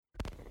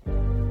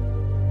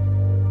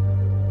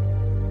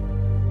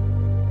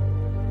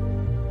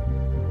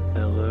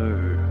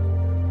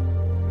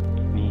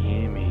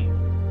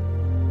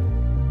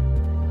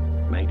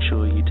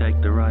take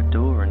the right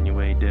door on your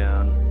way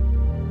down.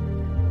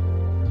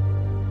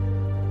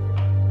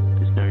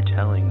 There's no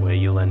telling where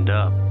you'll end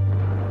up.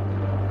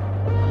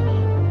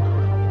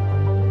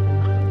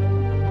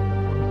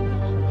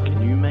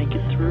 Can you make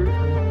it through?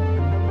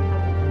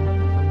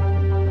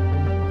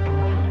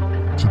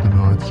 To the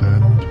night's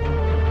end.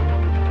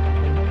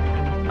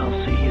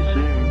 I'll see you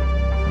soon.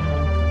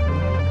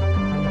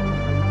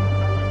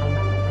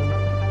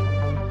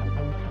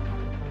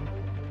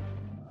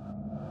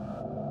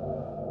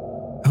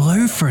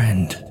 Hello,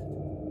 friend.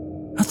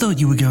 I thought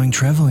you were going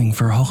travelling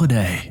for a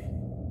holiday.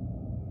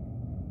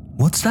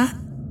 What's that?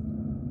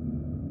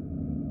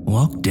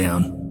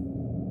 Lockdown.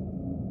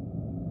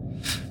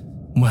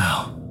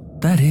 Wow,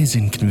 that is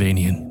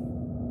inconvenient.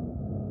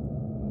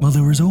 Well,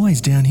 there was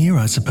always down here,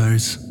 I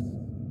suppose.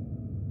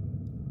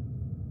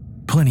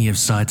 Plenty of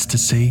sights to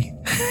see.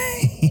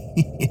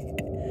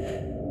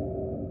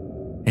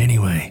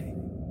 Anyway,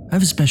 I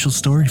have a special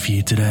story for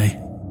you today.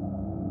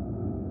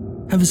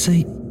 Have a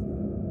seat.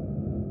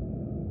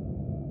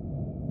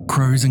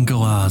 Crows and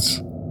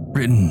Galahs,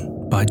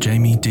 written by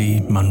Jamie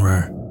D.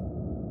 Munro.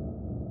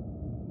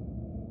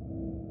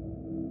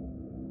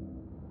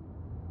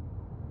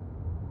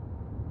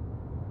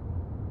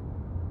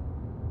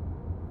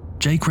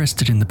 Jake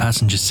rested in the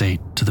passenger seat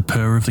to the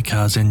purr of the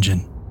car's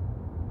engine,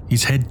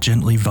 his head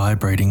gently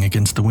vibrating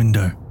against the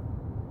window.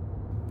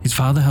 His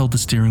father held the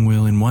steering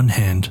wheel in one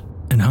hand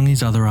and hung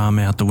his other arm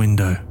out the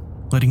window,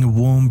 letting a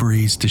warm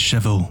breeze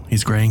dishevel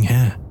his greying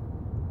hair.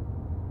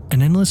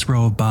 An endless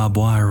row of barbed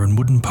wire and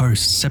wooden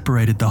posts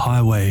separated the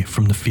highway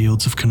from the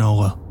fields of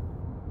canola,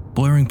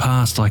 blurring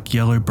past like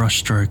yellow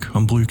brushstroke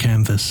on blue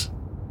canvas.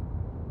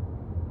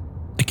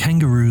 A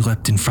kangaroo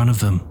leapt in front of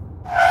them.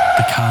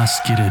 The car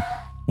skidded,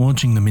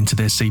 launching them into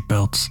their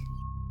seatbelts.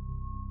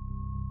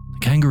 The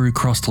kangaroo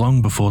crossed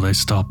long before they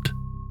stopped.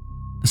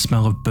 The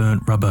smell of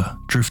burnt rubber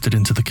drifted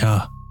into the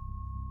car.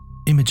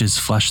 Images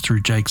flashed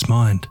through Jake's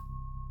mind.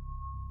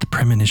 The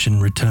premonition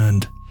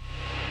returned.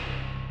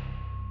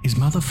 His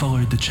mother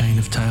followed the chain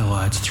of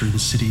taillights through the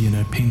city in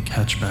her pink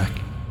hatchback.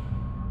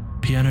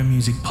 Piano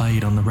music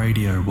played on the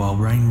radio while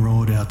rain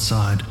roared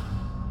outside.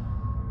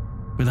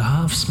 With a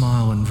half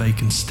smile and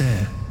vacant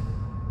stare,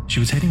 she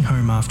was heading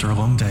home after a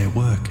long day at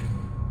work.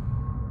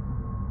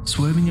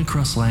 Swerving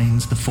across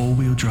lanes, the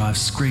four-wheel drive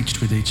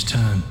screeched with each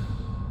turn.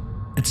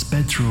 It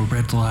sped through a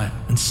red light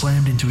and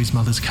slammed into his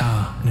mother's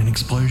car in an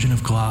explosion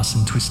of glass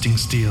and twisting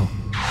steel.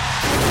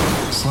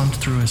 Slumped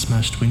through a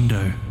smashed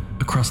window,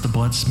 across the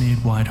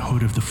blood-smeared white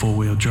hood of the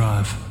four-wheel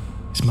drive,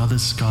 his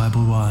mother's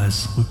sky-blue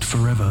eyes looked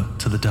forever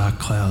to the dark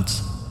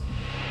clouds.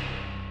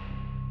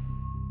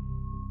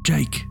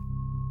 Jake!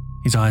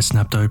 His eyes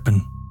snapped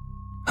open.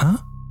 Huh?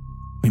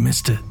 We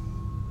missed it.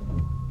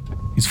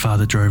 His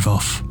father drove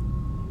off.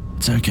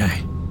 It's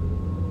okay.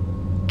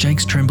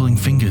 Jake's trembling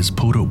fingers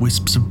pulled at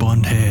wisps of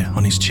blonde hair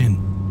on his chin.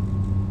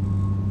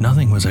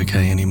 Nothing was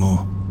okay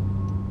anymore.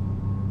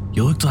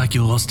 You looked like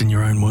you were lost in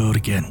your own world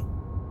again.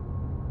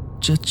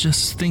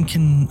 Just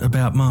thinking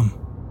about Mum.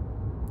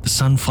 The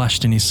sun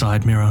flashed in his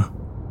side mirror,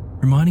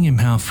 reminding him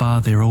how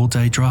far their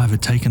all-day drive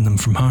had taken them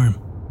from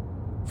home,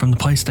 from the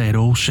place they had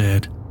all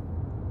shared.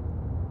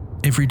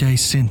 Every day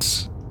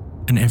since,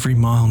 and every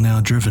mile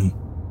now driven,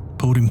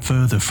 pulled him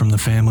further from the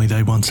family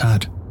they once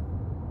had.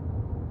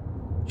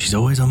 She's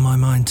always on my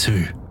mind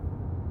too.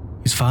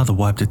 His father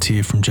wiped a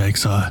tear from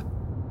Jake's eye.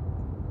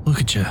 Look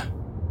at you.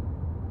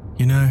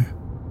 You know,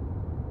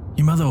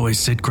 your mother always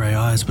said grey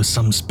eyes were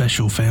some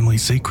special family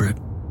secret.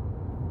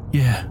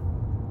 Yeah,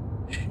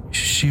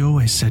 she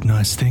always said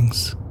nice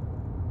things.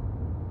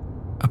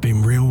 I've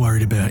been real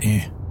worried about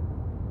you.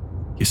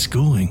 Your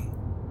schooling,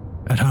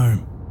 at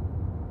home.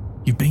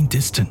 You've been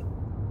distant.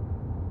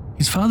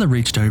 His father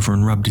reached over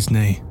and rubbed his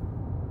knee.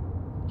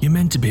 You're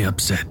meant to be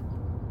upset,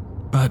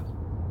 but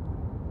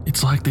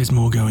it's like there's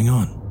more going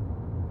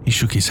on. He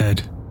shook his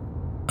head.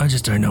 I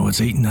just don't know what's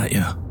eating at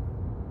you.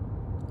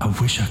 I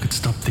wish I could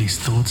stop these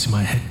thoughts in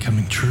my head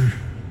coming true.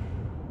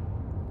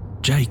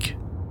 Jake,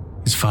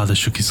 his father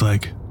shook his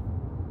leg.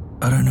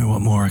 I don't know what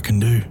more I can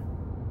do.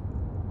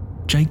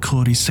 Jake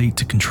clawed his seat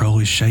to control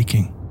his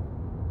shaking.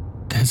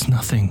 There's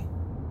nothing.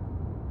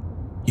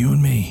 You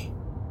and me,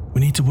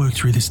 we need to work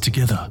through this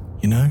together,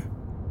 you know?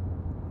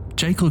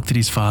 Jake looked at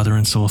his father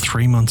and saw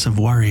 3 months of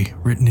worry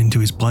written into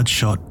his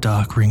bloodshot,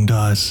 dark-ringed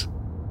eyes.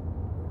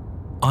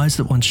 Eyes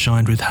that once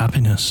shined with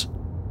happiness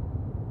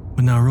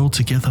when they were all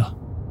together.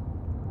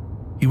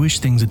 He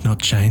wished things had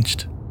not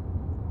changed.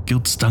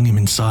 Guilt stung him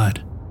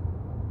inside.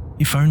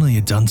 If only he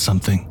had done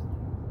something.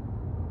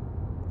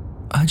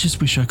 I just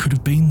wish I could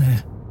have been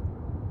there.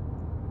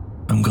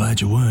 I'm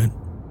glad you weren't.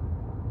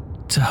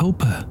 To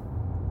help her.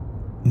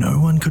 No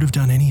one could have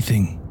done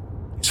anything,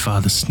 his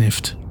father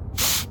sniffed.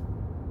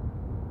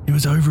 It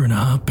was over in a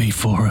heartbeat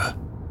for her.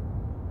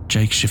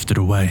 Jake shifted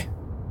away.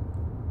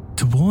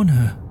 To warn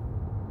her?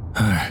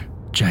 Oh,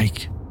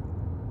 Jake.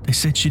 They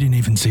said she didn't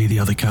even see the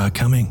other car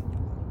coming.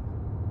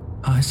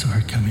 I saw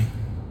it coming.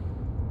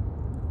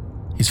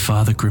 His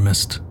father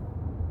grimaced.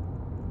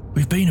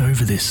 We've been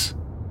over this.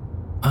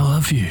 I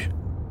love you,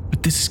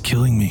 but this is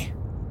killing me.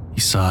 He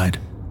sighed.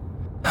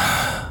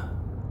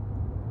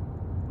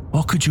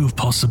 What could you have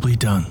possibly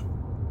done?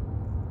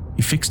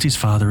 He fixed his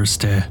father a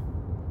stare.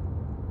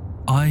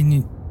 I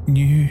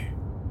knew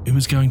it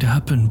was going to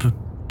happen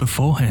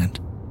beforehand.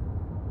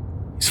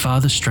 His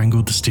father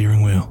strangled the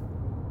steering wheel.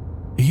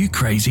 Are you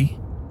crazy?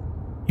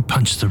 He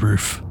punched the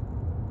roof.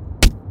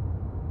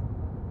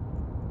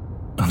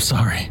 I'm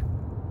sorry.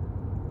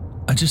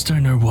 I just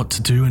don't know what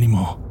to do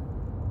anymore.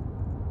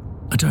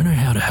 I don't know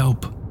how to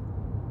help.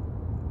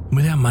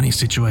 With our money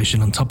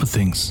situation on top of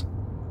things,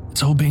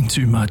 it's all been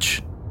too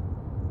much.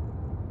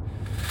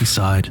 He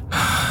sighed.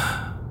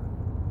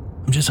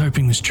 I'm just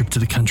hoping this trip to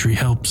the country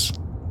helps.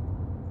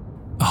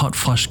 A hot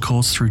flush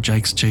coursed through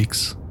Jake's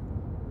cheeks.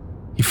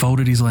 He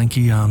folded his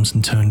lanky arms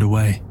and turned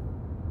away.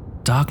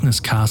 Darkness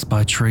cast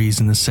by trees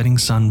and the setting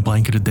sun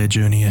blanketed their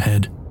journey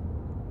ahead.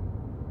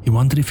 He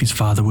wondered if his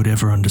father would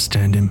ever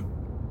understand him.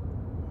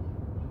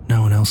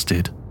 No one else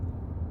did.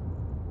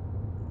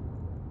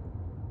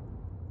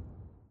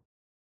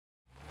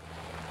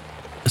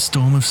 A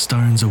storm of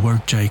stones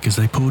awoke Jake as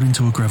they pulled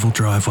into a gravel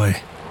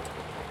driveway.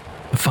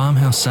 A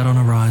farmhouse sat on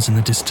a rise in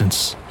the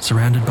distance,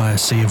 surrounded by a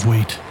sea of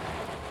wheat.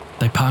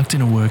 They parked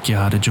in a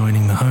workyard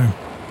adjoining the home.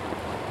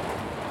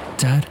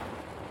 Dad?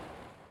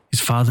 His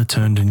father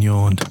turned and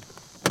yawned.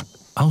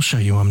 I'll show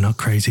you I'm not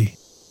crazy.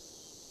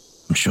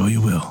 I'm sure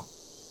you will.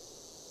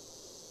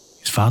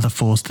 His father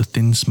forced a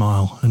thin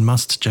smile and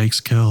mussed Jake's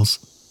curls.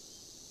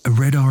 A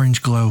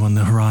red-orange glow on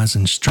the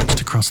horizon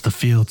stretched across the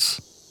fields,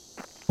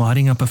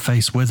 lighting up a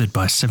face weathered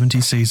by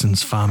 70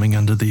 seasons farming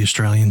under the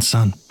Australian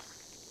sun.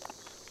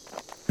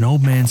 An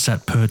old man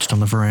sat perched on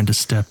the veranda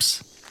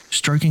steps,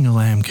 stroking a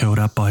lamb curled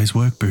up by his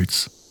work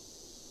boots.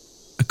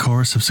 A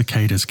chorus of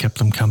cicadas kept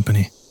them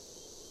company.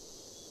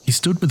 He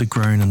stood with a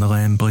groan and the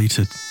lamb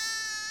bleated.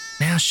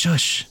 Now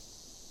shush.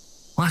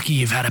 Lucky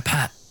you've had a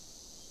pat,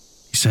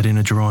 he said in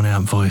a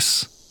drawn-out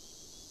voice.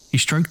 He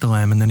stroked the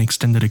lamb and then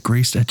extended a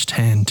grease-etched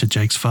hand to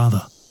Jake's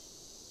father.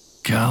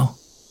 Carl,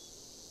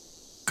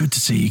 good to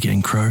see you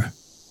again, Crow.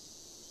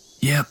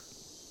 Yep,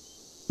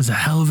 it was a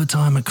hell of a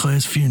time at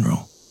Claire's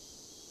funeral,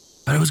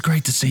 but it was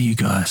great to see you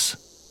guys.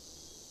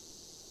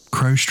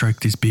 Crow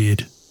stroked his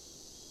beard.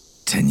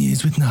 10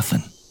 years with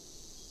nothing.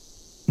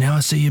 Now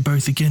I see you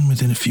both again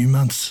within a few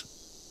months.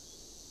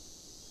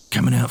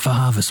 Coming out for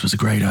harvest was a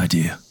great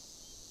idea.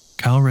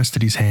 Carl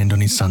rested his hand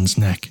on his son's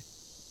neck.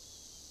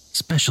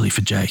 Especially for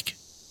Jake,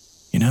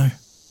 you know?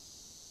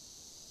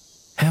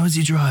 How was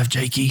your drive,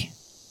 Jakey?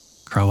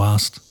 Crow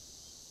asked.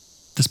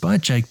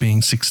 Despite Jake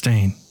being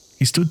 16,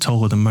 he stood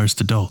taller than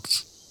most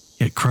adults,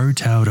 yet Crow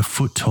towered a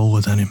foot taller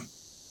than him.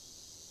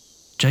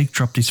 Jake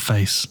dropped his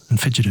face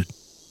and fidgeted.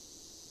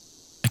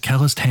 A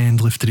calloused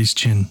hand lifted his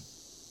chin,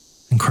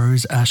 and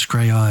Crow's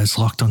ash-grey eyes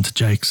locked onto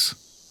Jake's.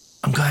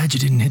 I'm glad you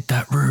didn't hit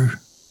that roo.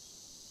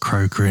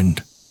 Crow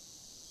grinned.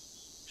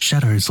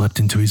 Shadows leapt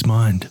into his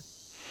mind.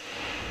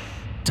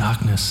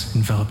 Darkness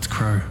enveloped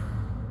Crow.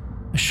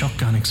 A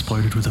shotgun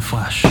exploded with a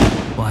flash,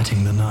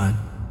 lighting the night.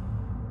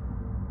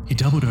 He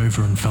doubled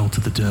over and fell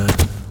to the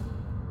dirt.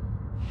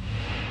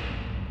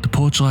 The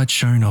porch light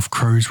shone off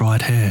Crow's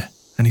right hair,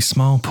 and his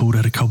smile pulled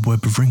out a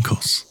cobweb of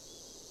wrinkles.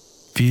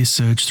 Fear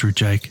surged through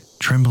Jake,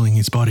 trembling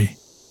his body.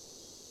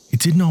 He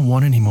did not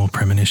want any more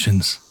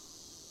premonitions.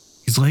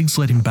 His legs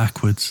led him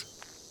backwards.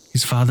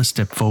 His father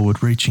stepped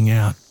forward, reaching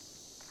out.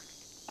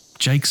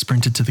 Jake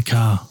sprinted to the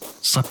car,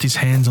 slapped his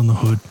hands on the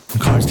hood, and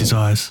closed his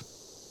eyes.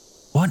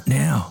 What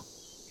now?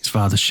 His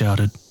father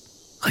shouted.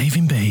 Leave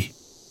him be,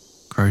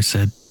 Crow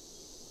said,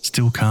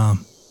 still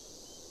calm.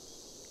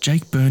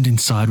 Jake burned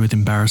inside with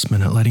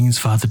embarrassment at letting his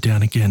father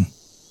down again.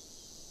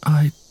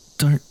 I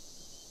don't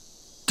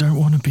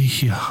want to be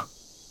here.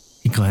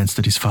 He glanced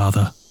at his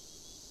father.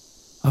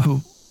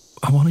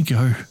 I want to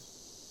go.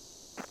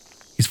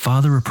 His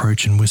father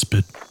approached and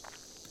whispered,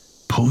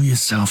 Pull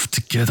yourself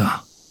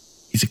together.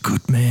 He's a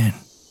good man.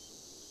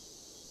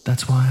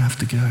 That's why I have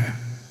to go.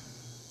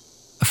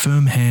 A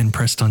firm hand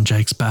pressed on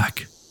Jake's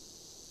back.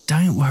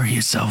 Don't worry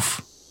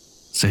yourself,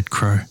 said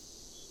Crow.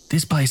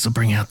 This place will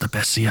bring out the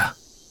best of you.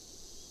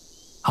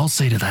 I'll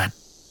see to that.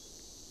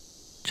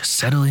 Just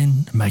settle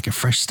in and make a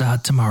fresh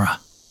start tomorrow.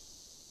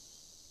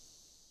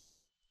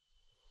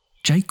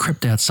 Jake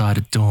crept outside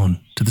at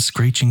dawn to the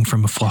screeching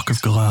from a flock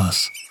of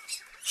Galahs.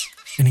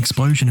 An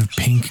explosion of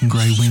pink and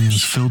grey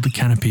wings filled the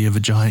canopy of a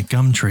giant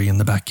gum tree in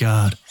the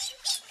backyard.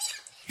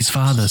 His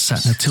father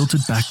sat in a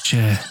tilted back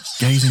chair,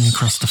 gazing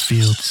across the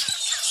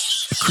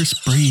fields. A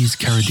crisp breeze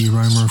carried the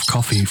aroma of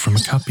coffee from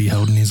a cup he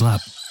held in his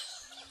lap.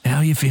 How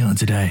are you feeling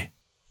today?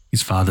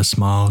 His father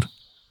smiled,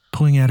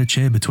 pulling out a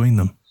chair between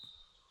them.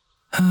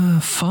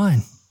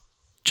 Fine.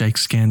 Jake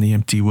scanned the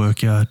empty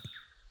workyard.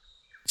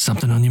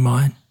 Something on your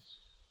mind?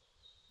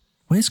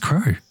 Where's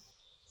Crow?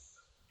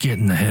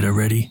 Getting the header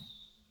ready.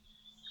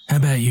 How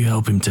about you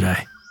help him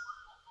today?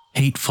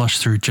 Heat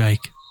flushed through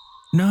Jake.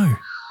 No.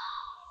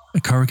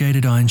 A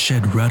corrugated iron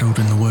shed rattled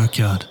in the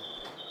workyard.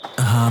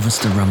 A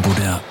harvester rumbled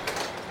out,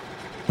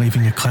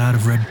 leaving a cloud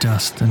of red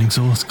dust and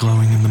exhaust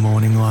glowing in the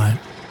morning light.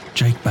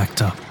 Jake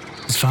backed up.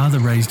 His father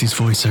raised his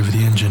voice over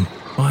the engine.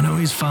 Well, I know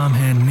his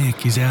farmhand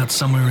Nick is out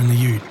somewhere in the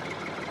ute.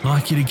 I'd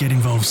like you to get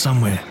involved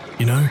somewhere,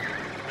 you know?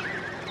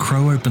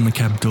 Crow opened the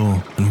cab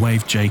door and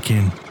waved Jake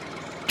in.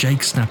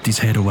 Jake snapped his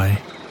head away,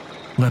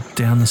 leapt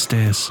down the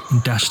stairs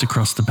and dashed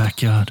across the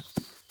backyard.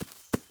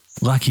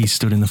 Lucky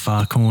stood in the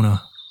far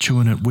corner,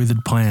 chewing at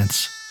withered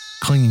plants,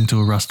 clinging to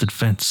a rusted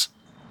fence.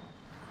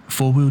 A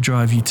four-wheel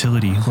drive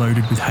utility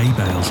loaded with hay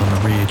bales on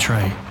the rear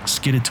tray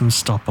skidded to a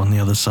stop on the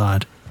other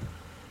side.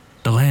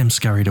 The lamb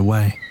scurried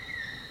away.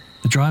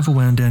 The driver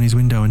wound down his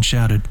window and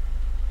shouted,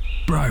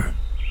 "Bro,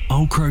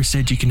 old Crow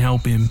said you can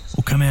help him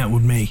or come out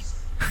with me."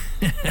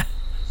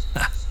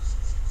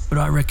 "But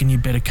I reckon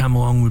you'd better come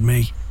along with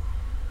me."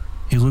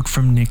 He looked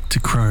from Nick to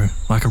Crow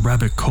like a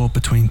rabbit caught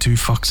between two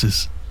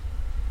foxes.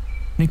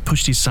 Nick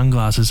pushed his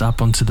sunglasses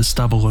up onto the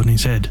stubble on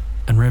his head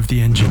and revved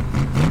the engine.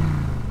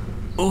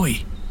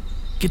 "Oi,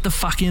 get the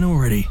fuck in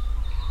already."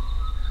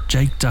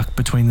 Jake ducked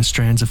between the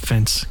strands of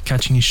fence,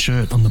 catching his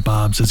shirt on the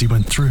barbs as he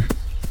went through.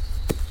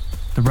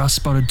 The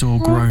rust-spotted door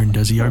groaned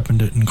as he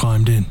opened it and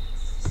climbed in.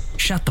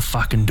 "Shut the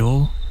fucking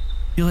door.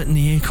 You're letting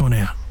the aircon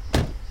out."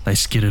 They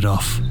skidded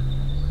off.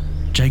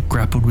 Jake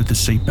grappled with the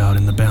seatbelt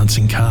in the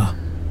bouncing car.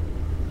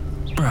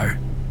 "Bro,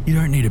 you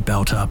don't need a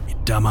belt up, you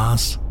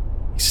dumbass,"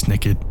 he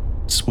snickered,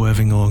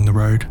 swerving along the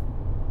road.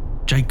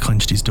 Jake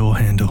clenched his door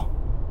handle.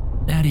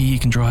 "Out here you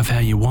can drive how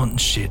you want and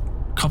shit.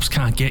 Cops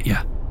can't get you."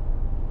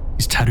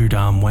 His tattooed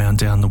arm wound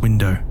down the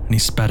window and he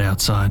spat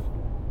outside.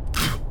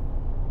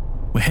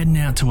 "We're heading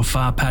out to a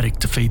far paddock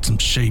to feed some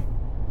sheep."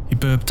 He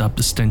burped up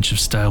the stench of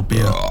stale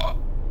beer.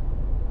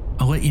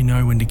 "I'll let you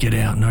know when to get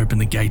out and open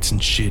the gates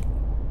and shit."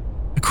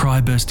 A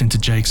cry burst into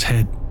Jake's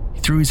head. He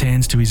threw his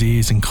hands to his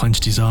ears and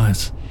clenched his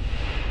eyes.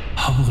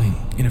 Hobbling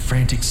in a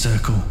frantic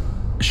circle,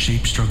 a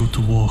sheep struggled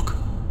to walk.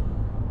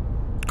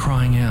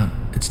 Crying out,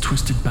 its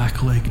twisted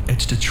back leg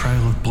etched a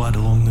trail of blood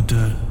along the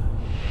dirt.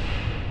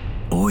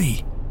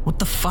 "Oi, what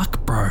the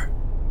fuck, bro?"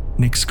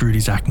 Nick screwed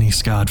his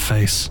acne-scarred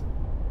face.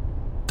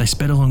 They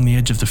sped along the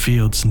edge of the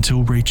fields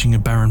until reaching a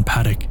barren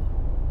paddock.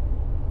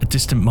 A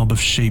distant mob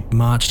of sheep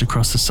marched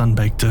across the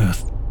sun-baked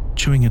earth,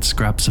 chewing at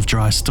scraps of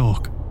dry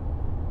stalk.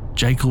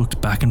 Jake looked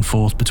back and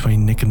forth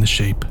between Nick and the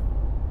sheep.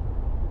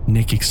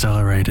 Nick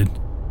accelerated.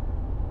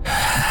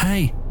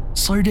 "Hey,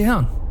 slow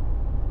down."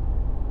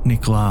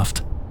 Nick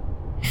laughed.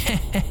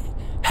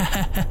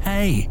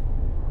 "Hey."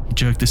 He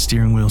jerked the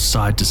steering wheel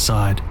side to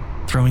side,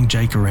 throwing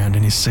Jake around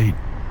in his seat.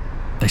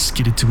 They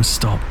skidded to a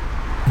stop,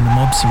 and the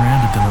mob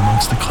surrounded them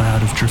amongst a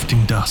cloud of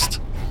drifting dust.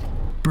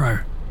 "Bro,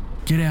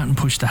 get out and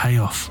push the hay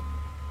off."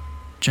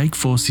 Jake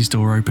forced his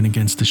door open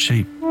against the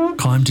sheep,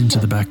 climbed into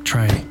the back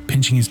tray,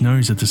 pinching his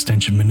nose at the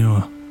stench of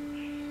manure.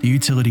 The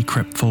utility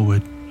crept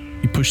forward.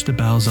 He pushed the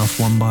bales off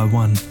one by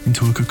one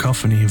into a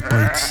cacophony of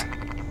bleats.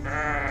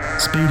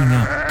 Speeding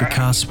up, the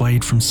car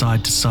swayed from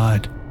side to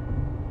side.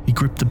 He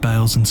gripped the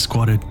bales and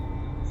squatted.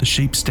 The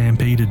sheep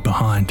stampeded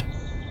behind.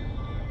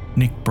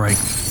 Nick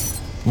braked,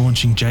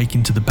 launching Jake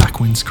into the back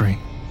windscreen.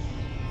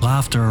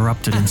 Laughter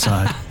erupted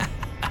inside.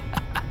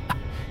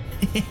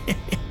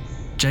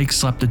 Jake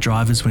slapped the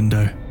driver's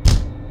window.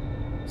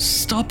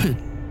 "Stop it!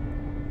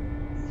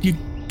 You're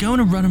going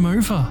to run him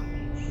over."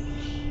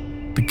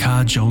 The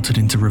car jolted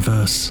into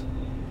reverse.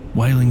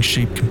 Wailing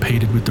sheep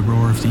competed with the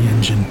roar of the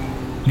engine.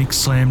 Nick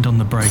slammed on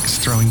the brakes,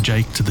 throwing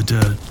Jake to the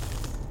dirt.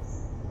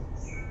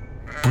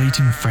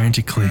 Bleating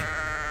frantically,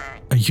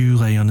 a ewe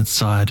lay on its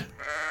side.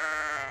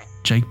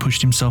 Jake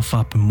pushed himself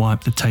up and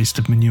wiped the taste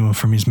of manure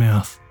from his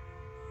mouth.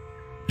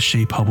 The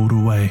sheep hobbled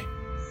away,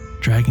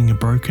 dragging a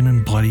broken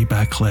and bloody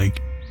back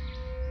leg,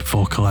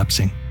 before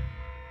collapsing.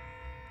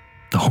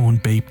 The horn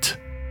beeped.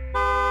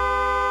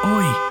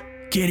 "Oi,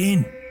 get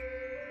in!"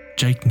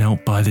 Jake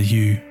knelt by the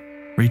ewe,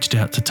 reached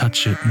out to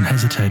touch it and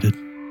hesitated,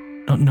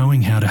 not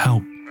knowing how to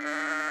help.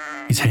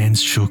 His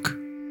hands shook.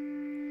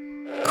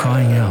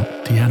 Crying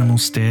out, the animal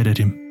stared at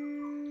him.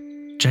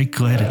 Jake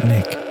glared at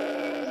Nick.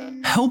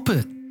 "Help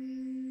it!"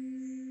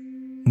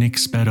 Nick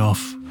sped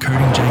off,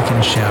 coating Jake in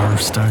a shower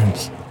of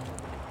stones.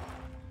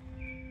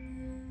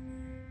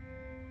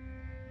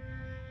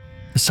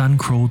 The sun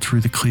crawled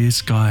through the clear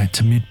sky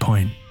to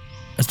midpoint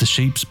as the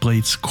sheep's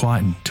bleats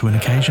quietened to an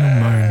occasional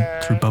moan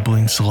through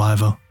bubbling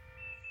saliva.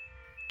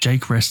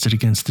 Jake rested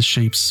against the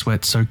sheep's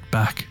sweat-soaked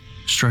back,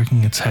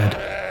 stroking its head.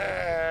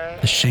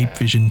 The sheep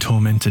vision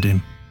tormented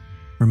him,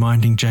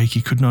 reminding Jake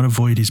he could not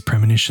avoid his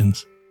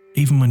premonitions,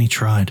 even when he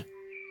tried.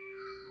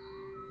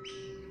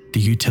 The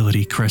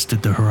utility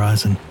crested the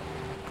horizon.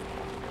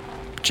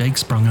 Jake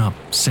sprung up,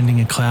 sending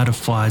a cloud of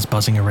flies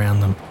buzzing around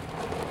them.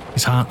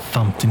 His heart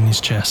thumped in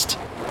his chest,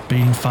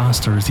 beating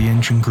faster as the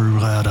engine grew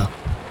louder.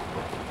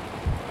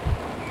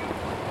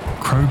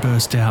 Crow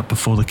burst out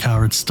before the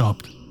car had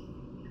stopped.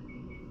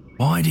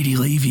 "Why did he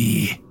leave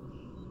you here?"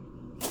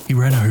 He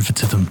ran over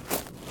to them.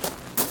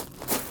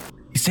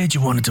 "You said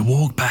you wanted to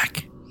walk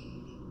back."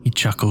 He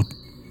chuckled.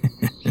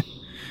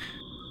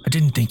 "I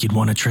didn't think you'd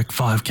want to trek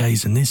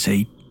 5Ks in this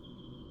heat."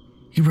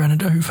 "He ran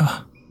it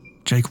over,"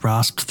 Jake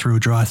rasped through a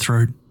dry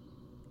throat.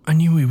 "I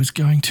knew he was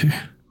going to."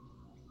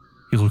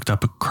 He looked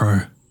up at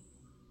Crow.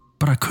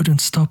 "But I couldn't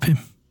stop him."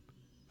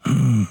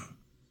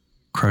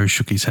 Crow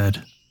shook his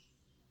head.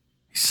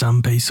 He's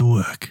some piece of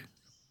work.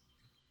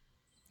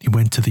 He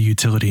went to the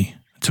utility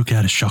and took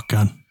out a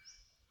shotgun.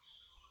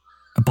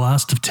 A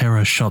blast of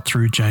terror shot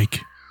through Jake,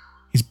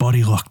 his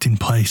body locked in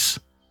place,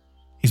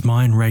 his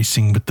mind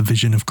racing with the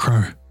vision of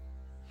Crow.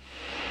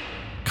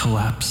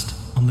 Collapsed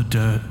on the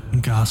dirt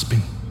and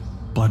gasping,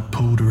 blood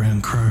pooled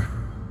around Crow.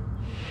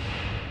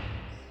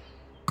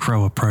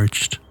 Crow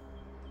approached,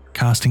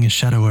 casting a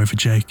shadow over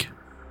Jake.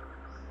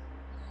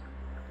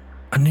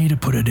 I need to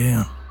put her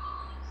down.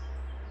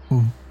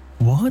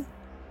 What?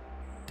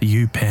 The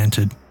ewe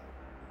panted.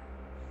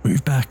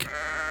 Move back.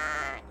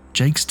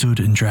 Jake stood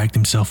and dragged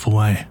himself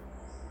away.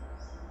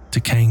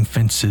 Decaying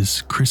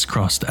fences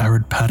crisscrossed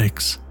arid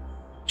paddocks,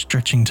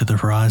 stretching to the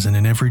horizon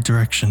in every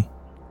direction.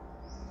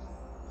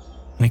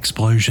 An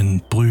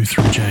explosion blew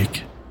through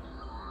Jake.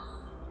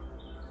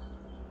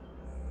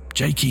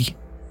 Jakey,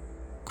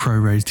 Crow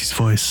raised his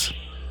voice.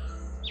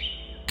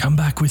 Come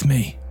back with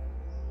me.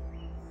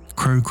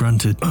 Crow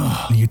grunted,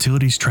 and the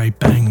utilities tray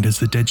banged as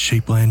the dead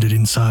sheep landed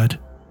inside.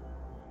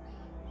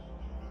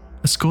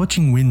 A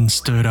scorching wind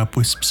stirred up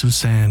wisps of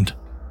sand,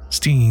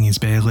 stinging his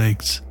bare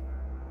legs.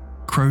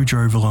 Crow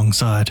drove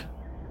alongside.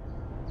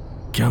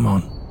 Come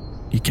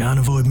on, you can't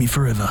avoid me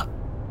forever.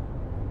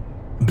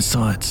 And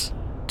besides,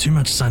 too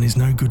much sun is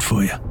no good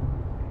for you.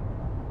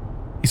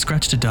 He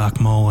scratched a dark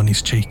mole on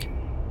his cheek.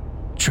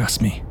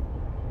 Trust me.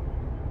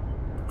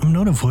 I'm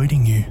not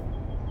avoiding you.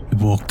 He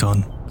walked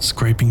on,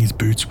 scraping his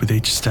boots with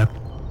each step.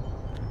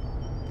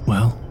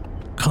 Well,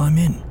 climb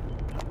in.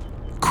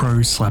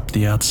 Crow slapped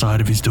the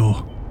outside of his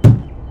door.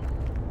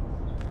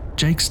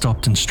 Jake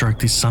stopped and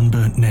stroked his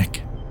sunburnt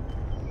neck.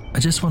 I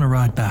just want to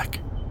ride back.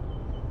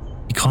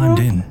 He climbed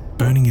in,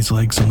 burning his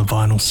legs on the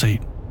vinyl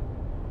seat.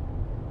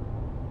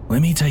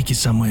 Let me take you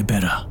somewhere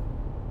better.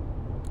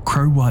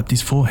 Crow wiped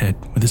his forehead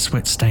with a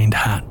sweat-stained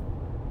hat.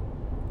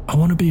 I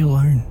want to be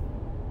alone.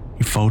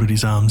 He folded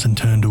his arms and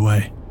turned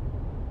away.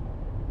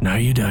 No,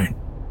 you don't.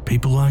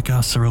 People like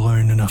us are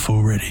alone enough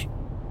already.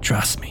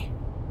 Trust me.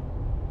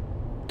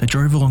 They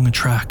drove along a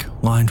track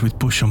lined with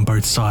bush on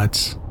both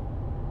sides.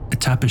 A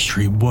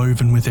tapestry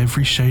woven with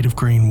every shade of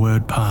green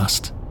whirred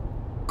past.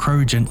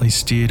 Crow gently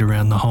steered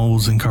around the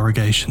holes and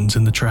corrugations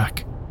in the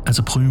track as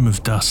a plume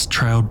of dust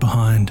trailed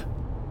behind.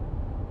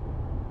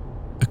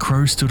 A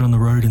crow stood on the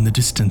road in the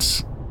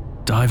distance,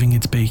 diving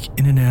its beak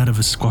in and out of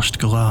a squashed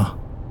galah.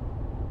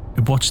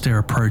 It watched their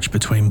approach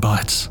between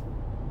bites.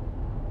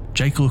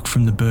 Jake looked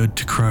from the bird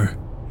to Crow,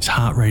 his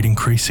heart rate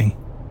increasing.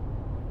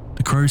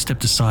 The crow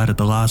stepped aside at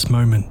the last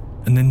moment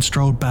and then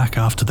strolled back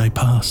after they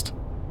passed.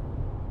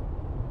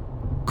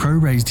 Crow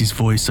raised his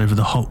voice over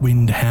the hot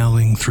wind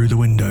howling through the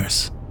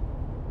windows.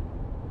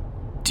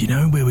 Do you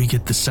know where we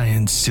get the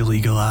saying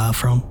silly galah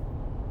from?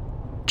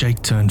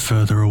 Jake turned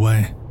further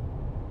away.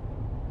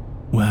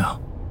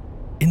 Well,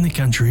 in the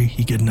country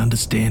you get an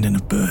understanding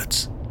of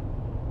birds.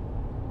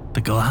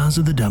 The Galahs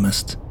are the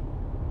dumbest.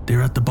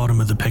 They're at the bottom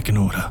of the pecking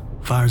order,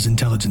 far as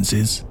intelligence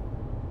is.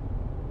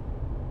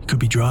 You could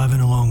be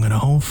driving along and a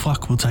whole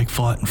flock will take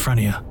flight in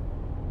front of you,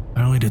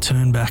 only to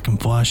turn back and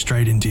fly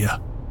straight into you.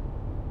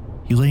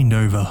 He leaned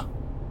over.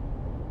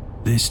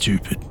 They're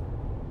stupid.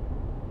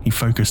 He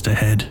focused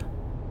ahead.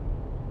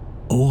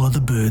 All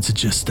other birds are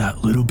just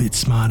that little bit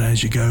smarter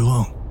as you go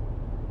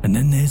along. And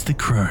then there's the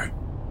crow.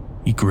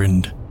 He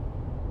grinned.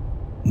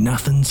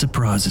 Nothing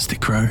surprises the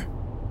crow.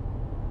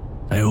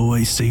 They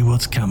always see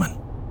what's coming.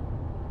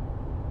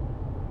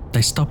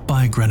 They stopped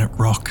by a granite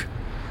rock,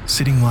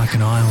 sitting like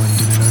an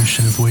island in an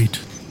ocean of wheat.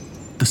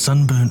 The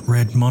sunburnt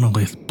red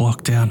monolith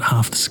blocked out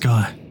half the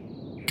sky,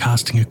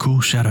 casting a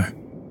cool shadow.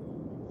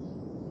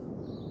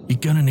 You're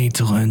gonna need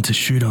to learn to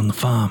shoot on the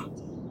farm.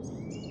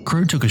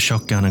 Crow took a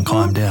shotgun and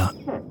climbed out.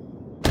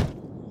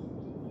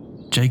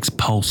 Jake's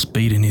pulse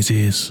beat in his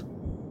ears.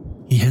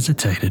 He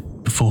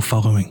hesitated before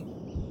following.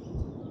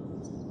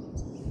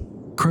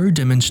 Crow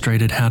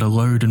demonstrated how to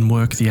load and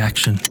work the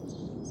action.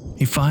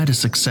 He fired a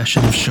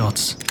succession of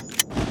shots,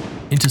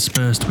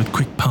 interspersed with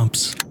quick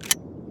pumps.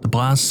 The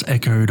blasts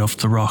echoed off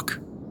the rock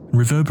and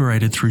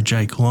reverberated through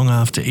Jake long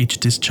after each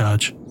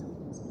discharge.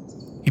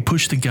 He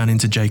pushed the gun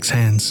into Jake's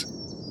hands.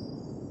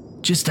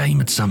 Just aim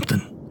at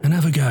something and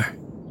have a go.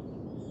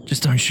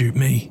 Just don't shoot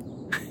me.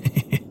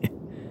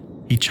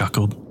 He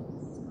chuckled.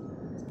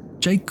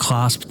 Jake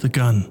clasped the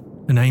gun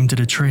and aimed at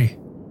a tree.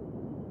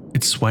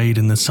 It swayed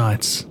in the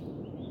sights.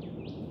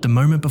 The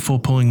moment before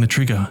pulling the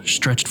trigger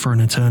stretched for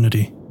an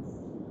eternity.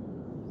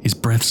 His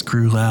breaths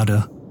grew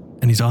louder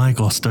and his eye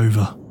glossed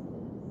over.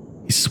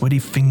 His sweaty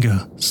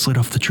finger slid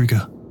off the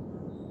trigger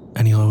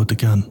and he lowered the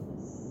gun.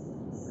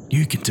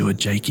 You can do it,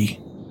 Jakey.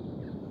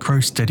 Crow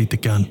steadied the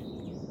gun.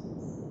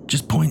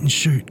 Just point and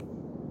shoot.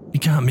 You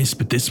can't miss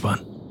with this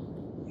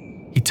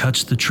one. He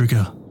touched the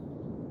trigger.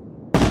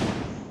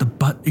 The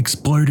butt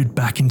exploded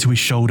back into his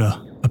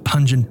shoulder. A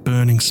pungent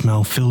burning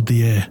smell filled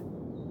the air.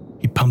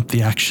 He pumped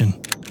the action,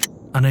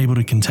 unable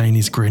to contain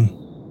his grin.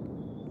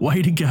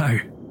 Way to go.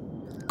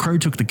 Crow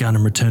took the gun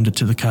and returned it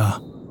to the car.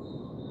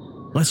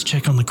 Let's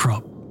check on the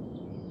crop.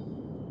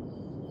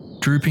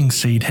 Drooping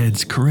seed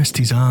heads caressed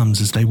his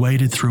arms as they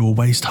waded through a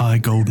waist-high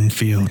golden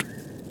field.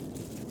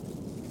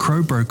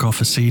 Crow broke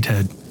off a seed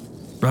head,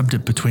 rubbed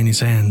it between his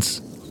hands,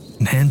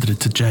 and handed it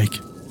to Jake.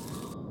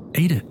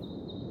 "Eat it."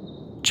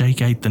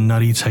 Jake ate the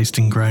nutty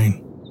tasting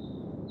grain.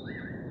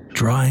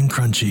 "Dry and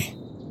crunchy.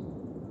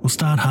 We'll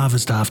start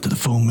harvest after the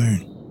full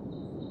moon."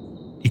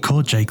 He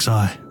caught Jake's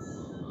eye.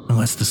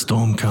 "Unless the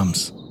storm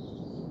comes."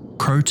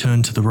 Crow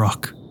turned to the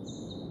rock.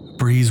 A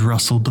breeze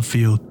rustled the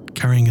field,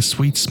 carrying a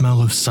sweet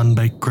smell of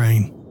sun-baked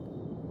grain.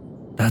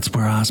 "That's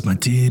where I asked my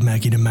dear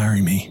Maggie to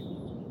marry me."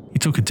 He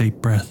took a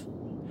deep breath.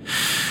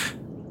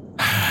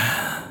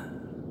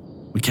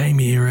 "We came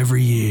here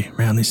every year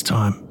around this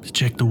time to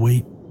check the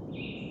wheat."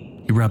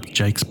 He rubbed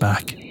Jake's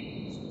back.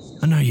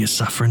 "I know you're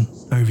suffering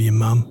over your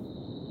mum.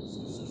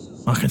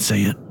 I can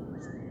see it.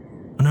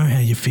 I know how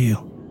you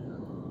feel."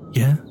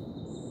 "Yeah?"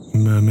 he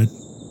murmured.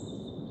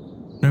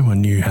 No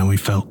one knew how he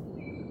felt.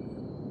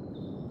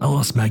 "I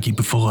lost Maggie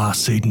before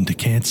last season to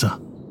cancer.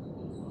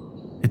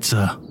 It's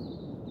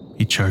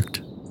he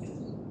choked.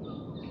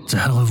 "It's a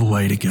hell of a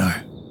way to go.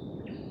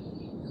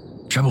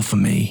 Trouble for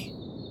me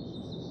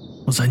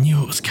was I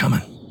knew it was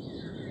coming.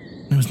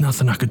 There was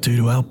nothing I could do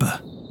to help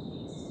her."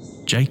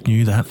 Jake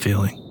knew that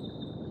feeling.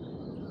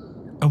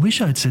 "I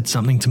wish I'd said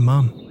something to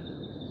Mum.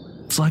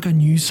 It's like I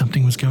knew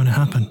something was going to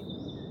happen."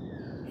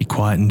 He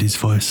quietened his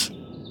voice.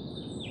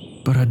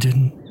 "But I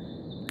didn't,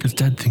 because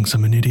Dad thinks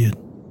I'm an idiot."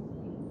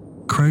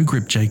 Crow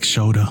gripped Jake's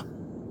shoulder.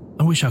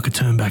 "I wish I could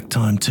turn back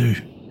time too.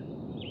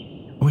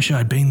 I wish I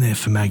had been there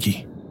for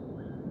Maggie.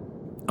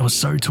 I was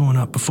so torn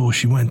up before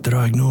she went that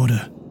I ignored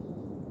her.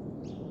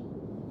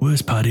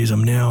 Worst part is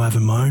I'm now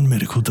having my own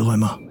medical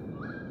dilemma.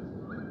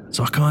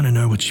 So I kind of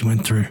know what she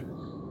went through."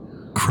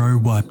 Crow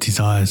wiped his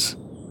eyes.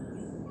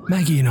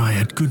 "Maggie and I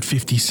had good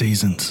 50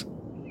 seasons.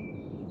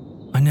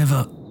 I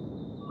never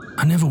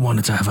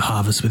wanted to have a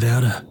harvest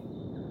without her."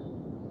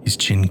 His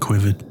chin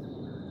quivered.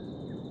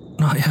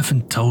 "And I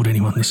haven't told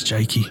anyone this,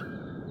 Jakey.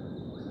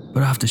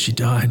 But after she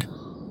died,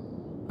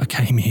 I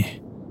came here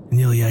and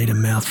nearly ate a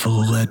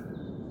mouthful of lead."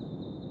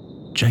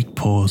 Jake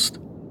paused.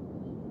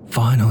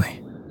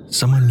 Finally,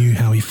 someone knew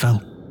how he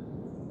felt.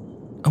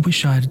 "I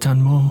wish I had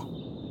done more.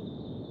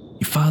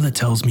 Your father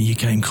tells me you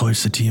came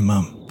closer to your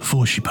mum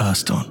before she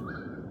passed on.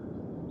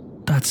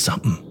 That's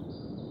something."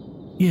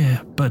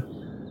 "Yeah, but..."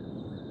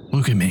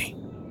 "Look at me."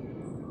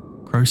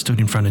 Crow stood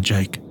in front of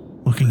Jake,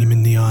 looking him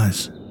in the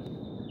eyes.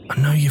 "I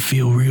know you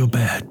feel real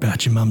bad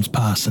about your mum's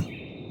passing,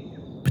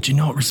 but you're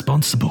not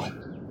responsible.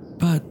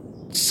 But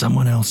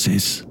someone else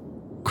is."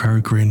 Crow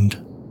grinned.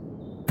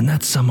 "And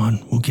that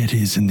someone will get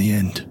his in the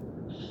end."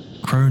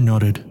 Crow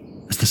nodded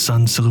as the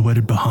sun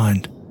silhouetted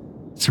behind,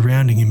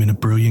 surrounding him in a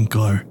brilliant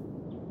glow.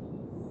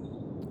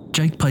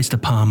 Jake placed a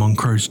palm on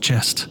Crow's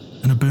chest,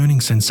 and a burning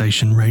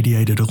sensation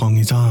radiated along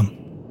his arm.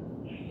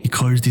 He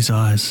closed his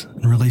eyes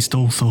and released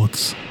all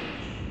thoughts.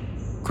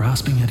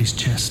 Grasping at his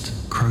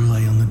chest, Crow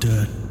lay on the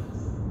dirt.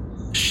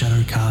 A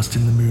shadow cast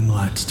in the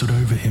moonlight stood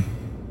over him.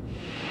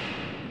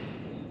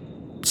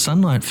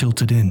 Sunlight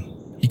filtered in.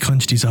 He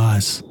clenched his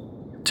eyes,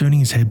 turning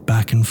his head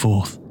back and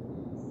forth.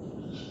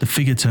 The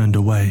figure turned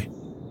away.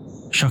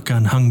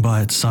 Shotgun hung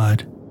by its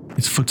side,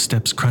 its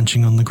footsteps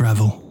crunching on the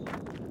gravel.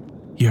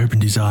 He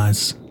opened his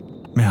eyes,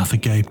 mouth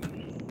agape.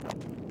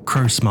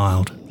 Crow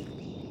smiled.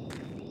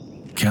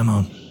 "Come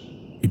on,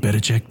 you better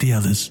check the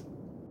others."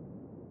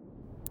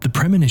 The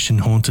premonition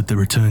haunted the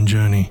return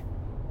journey.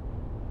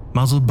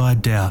 Muzzled by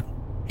doubt,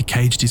 he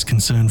caged his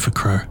concern for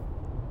Crow.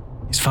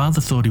 His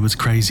father thought he was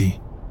crazy,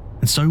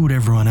 and so would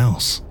everyone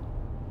else.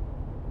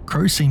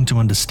 Crow seemed to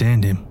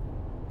understand him,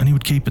 and he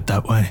would keep it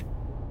that way.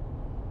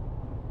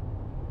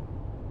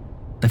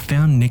 They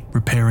found Nick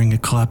repairing a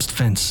collapsed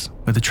fence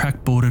where the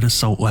track bordered a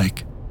salt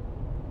lake.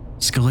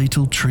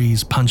 Skeletal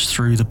trees punched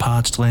through the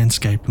parched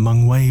landscape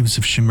among waves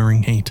of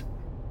shimmering heat.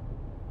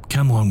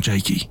 "Come along,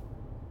 Jakey.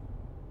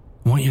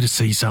 I want you to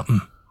see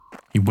something."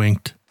 He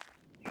winked.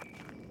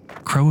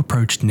 Crow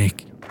approached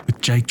Nick, with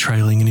Jake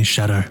trailing in his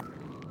shadow.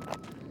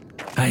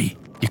 "Hey,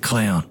 you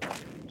clown,"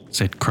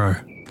 said Crow.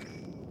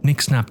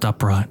 Nick snapped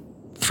upright,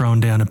 throwing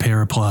down a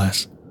pair of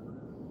pliers.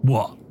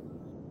 "What?"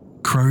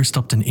 Crow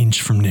stopped an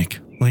inch from Nick,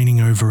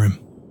 leaning over him.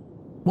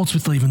 "What's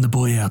with leaving the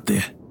boy out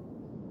there?"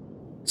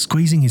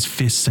 Squeezing his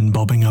fists and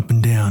bobbing up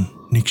and down,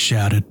 Nick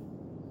shouted,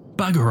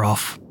 "Bugger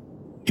off.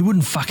 He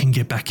wouldn't fucking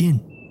get back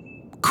in."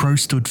 Crow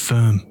stood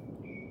firm.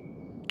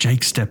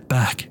 Jake stepped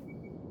back.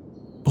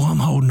 "Well, I'm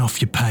holding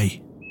off your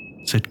pay,"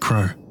 said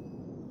Crow.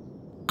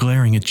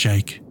 Glaring at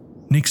Jake,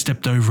 Nick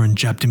stepped over and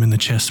jabbed him in the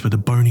chest with a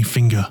bony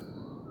finger.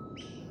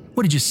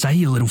 "What did you say,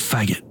 you little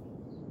faggot?"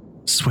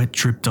 Sweat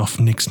dripped off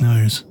Nick's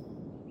nose.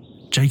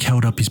 Jake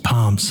held up his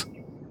palms.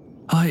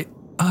 I...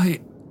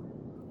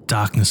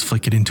 Darkness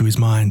flickered into his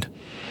mind.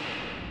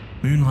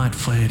 Moonlight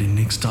flared in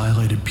Nick's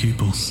dilated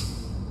pupils.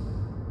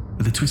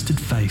 With a twisted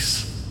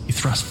face, he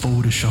thrust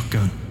forward a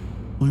shotgun,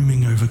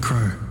 looming over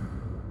Crow.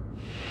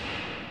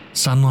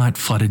 Sunlight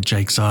flooded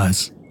Jake's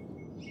eyes.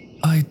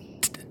 I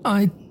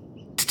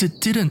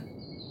didn't.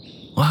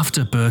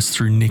 Laughter burst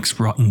through Nick's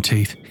rotten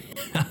teeth.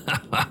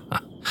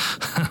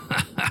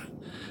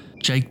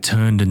 Jake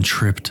turned and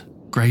tripped,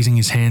 grazing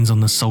his hands on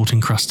the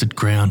salt-encrusted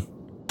ground.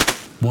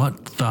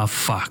 What the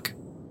fuck?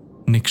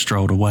 Nick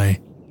strolled away.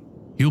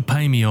 You'll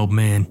pay me, old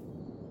man.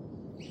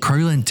 Crow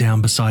leant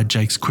down beside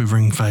Jake's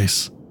quivering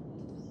face.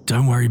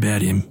 Don't worry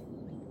about him.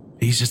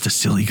 He's just a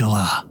silly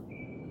galah.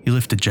 He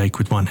lifted Jake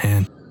with one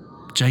hand.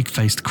 Jake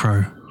faced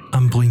Crow,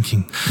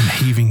 unblinking and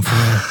heaving for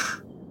air.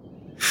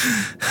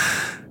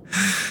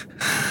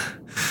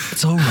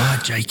 It's all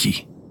right,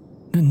 Jakey.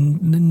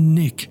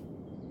 Nick.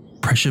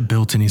 Pressure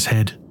built in his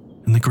head,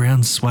 and the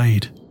ground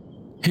swayed.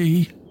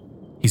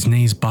 His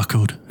knees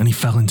buckled, and he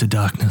fell into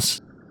darkness.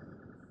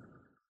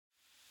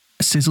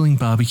 A sizzling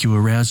barbecue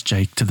aroused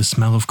Jake to the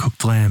smell of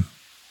cooked lamb.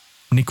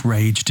 Nick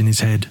raged in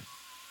his head.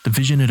 The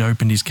vision had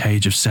opened his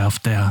cage of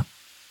self-doubt,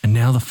 and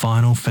now the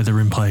final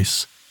feather in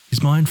place,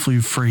 his mind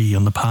flew free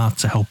on the path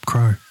to help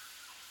Crow.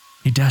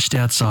 He dashed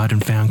outside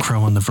and found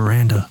Crow on the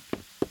veranda.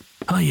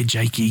 Hiya,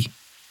 Jakey.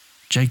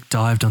 Jake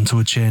dived onto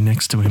a chair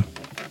next to him.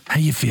 How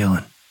you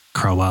feeling?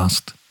 Crow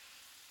asked.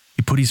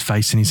 He put his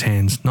face in his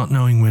hands, not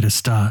knowing where to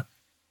start.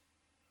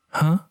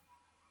 Huh?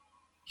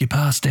 You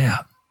passed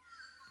out.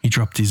 He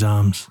dropped his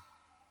arms.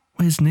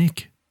 Where's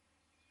Nick?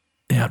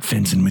 Out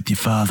fencing with your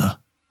father.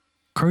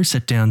 Crow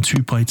set down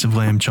 2 plates of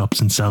lamb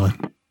chops and salad.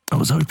 I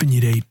was hoping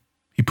you'd eat.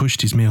 He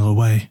pushed his meal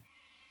away.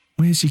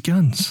 Where's your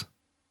guns?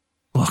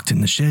 Locked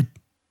in the shed.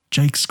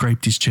 Jake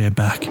scraped his chair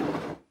back.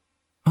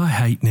 I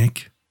hate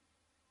Nick.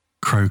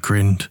 Crow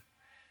grinned.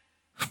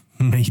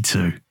 Me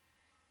too.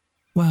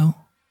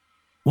 Well,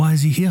 why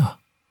is he here?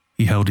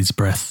 He held his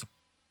breath.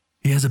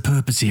 He has a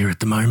purpose here at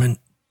the moment.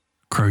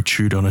 Crow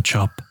chewed on a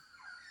chop.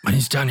 When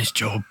he's done his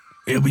job,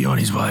 he'll be on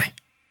his way.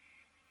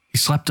 He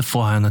slapped a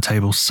fly on the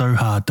table so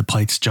hard the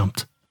plates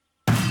jumped.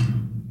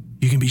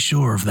 You can be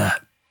sure of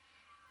that.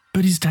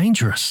 But he's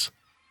dangerous.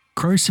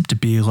 Crow sipped a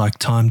beer like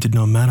time did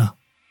not matter.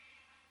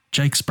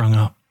 Jake sprung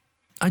up.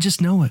 I just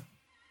know it.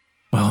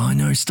 Well, I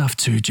know stuff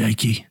too,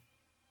 Jakey.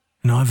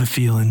 And I have a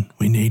feeling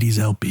we need his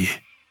help here.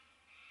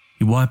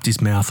 He wiped his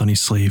mouth on his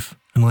sleeve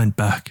and leant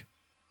back.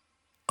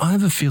 I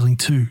have a feeling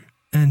too,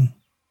 and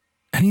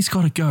he's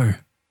got to go.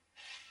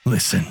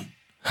 Listen.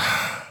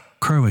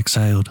 Crow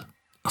exhaled. I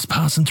was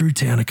passing through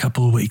town a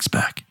couple of weeks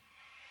back.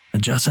 I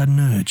just had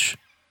an urge.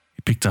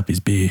 He picked up his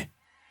beer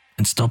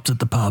and stopped at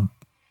the pub.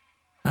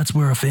 That's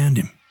where I found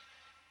him.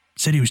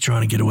 Said he was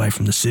trying to get away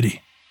from the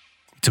city.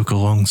 He took a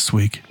long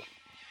swig.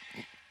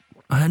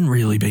 I hadn't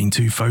really been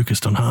too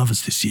focused on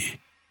harvest this year,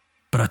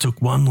 but I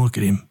took one look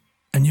at him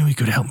and knew he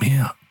could help me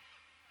out.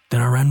 Then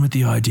I ran with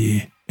the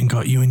idea and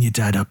got you and your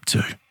dad up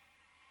too.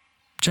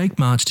 Jake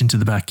marched into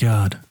the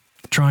backyard,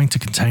 trying to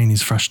contain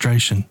his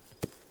frustration,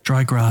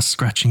 dry grass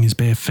scratching his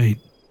bare feet.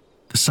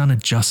 The sun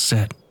had just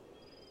set.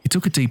 He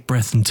took a deep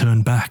breath and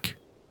turned back.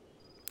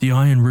 The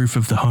iron roof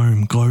of the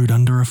home glowed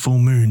under a full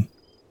moon.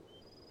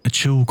 A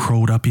chill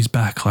crawled up his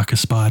back like a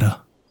spider.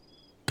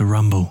 The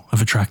rumble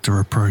of a tractor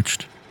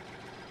approached.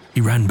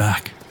 He ran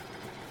back.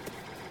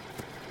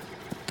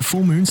 The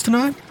full moon's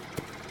tonight?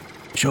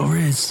 Sure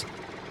is.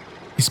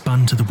 He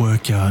spun to the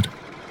workyard.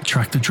 The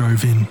tractor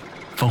drove in,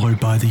 followed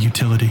by the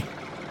utility.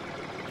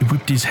 He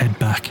whipped his head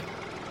back.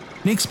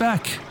 Nick's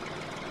back.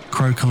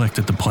 Crow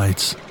collected the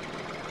plates.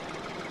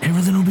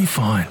 Everything will be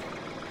fine.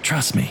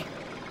 Trust me.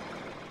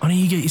 Why don't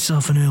you get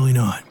yourself an early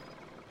night?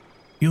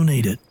 You'll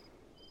need it.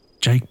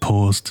 Jake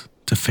paused,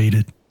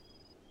 defeated.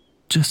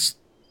 Just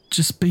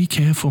be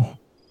careful.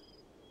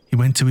 He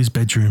went to his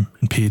bedroom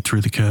and peered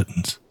through the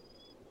curtains.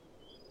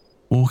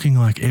 Walking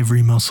like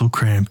every muscle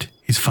cramped,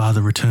 his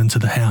father returned to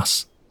the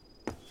house.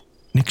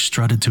 Nick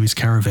strutted to his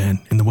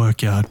caravan in the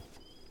workyard.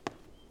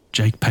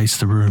 Jake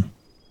paced the room.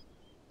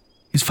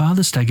 His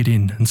father staggered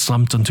in and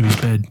slumped onto his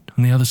bed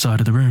on the other side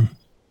of the room.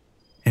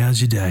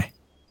 How's your day?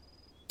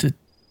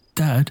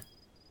 Dad?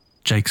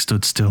 Jake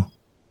stood still.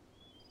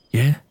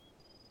 Yeah?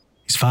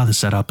 His father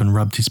sat up and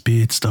rubbed his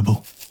beard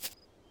stubble.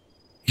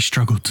 He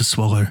struggled to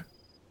swallow.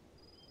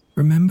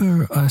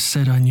 Remember I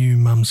said I knew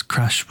Mum's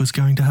crash was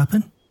going to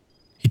happen?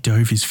 He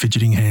dove his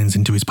fidgeting hands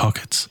into his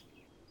pockets.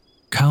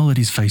 Carl let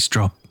his face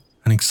drop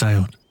and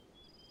exhaled.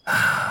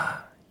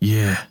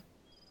 Yeah.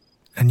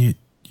 And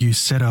you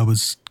said I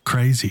was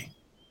crazy.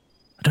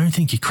 I don't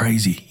think you're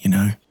crazy, you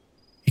know.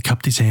 He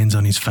cupped his hands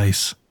on his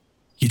face.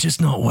 You're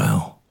just not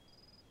well.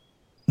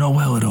 Not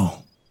well at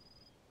all.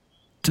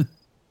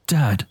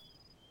 Dad.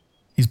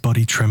 His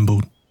body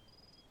trembled.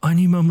 I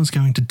knew Mum was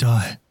going to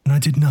die, and I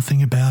did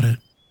nothing about it.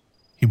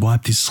 He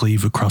wiped his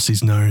sleeve across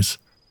his nose.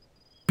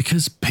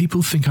 Because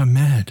people think I'm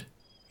mad.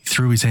 He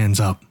threw his hands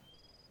up.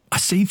 I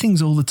see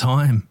things all the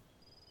time.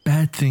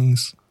 Bad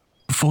things.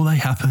 Before they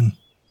happen.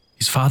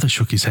 His father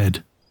shook his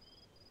head.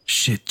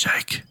 Shit,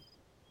 Jake.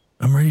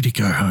 I'm ready to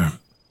go home.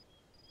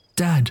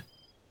 Dad,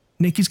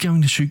 Nick is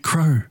going to shoot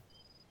Crow.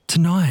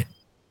 Tonight.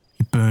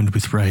 He burned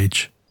with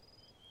rage.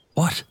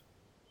 What?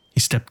 He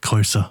stepped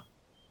closer.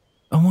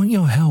 I want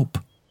your help.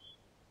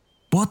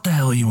 What the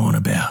hell are you on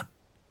about?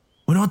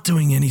 We're not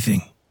doing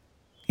anything.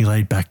 He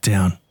laid back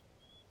down.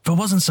 If I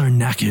wasn't so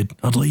knackered,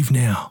 I'd leave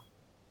now.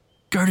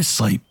 Go to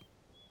sleep.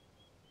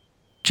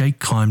 Jake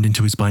climbed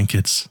into his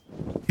blankets.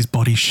 His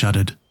body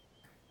shuddered.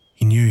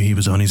 He knew he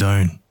was on his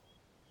own.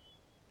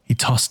 He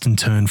tossed and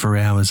turned for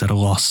hours at a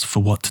loss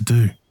for what to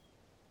do.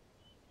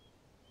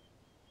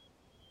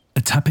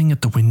 A tapping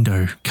at the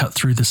window cut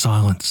through the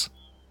silence.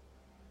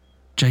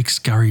 Jake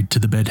scurried to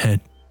the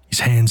bedhead.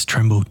 His hands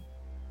trembled.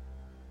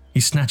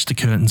 He snatched the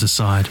curtains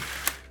aside.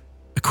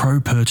 A crow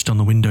perched on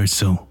the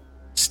windowsill,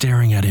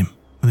 staring at him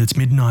with its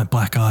midnight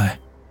black eye.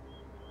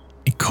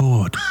 It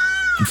cawed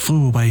and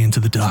flew away into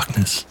the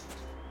darkness.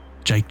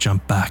 Jake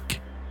jumped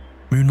back.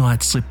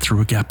 Moonlight slipped through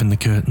a gap in the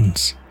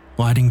curtains,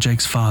 lighting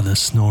Jake's father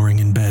snoring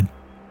in bed.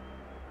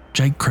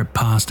 Jake crept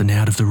past and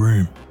out of the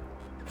room.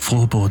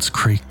 Floorboards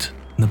creaked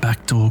and the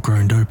back door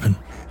groaned open.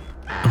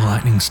 The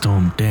lightning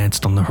storm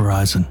danced on the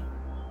horizon.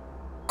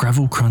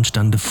 Gravel crunched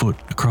underfoot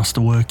across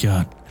the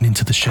workyard and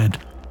into the shed.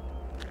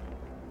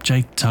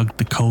 Jake tugged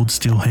the cold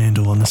steel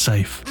handle on the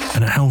safe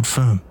and it held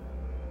firm.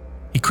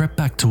 He crept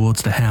back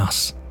towards the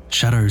house.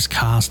 Shadows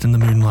cast in the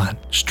moonlight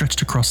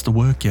stretched across the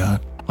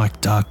workyard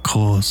like dark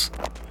claws.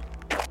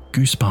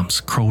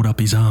 Goosebumps crawled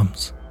up his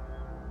arms.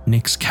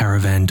 Nick's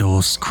caravan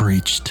door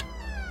screeched.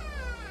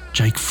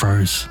 Jake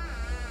froze.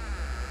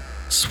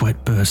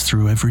 Sweat burst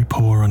through every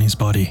pore on his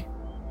body.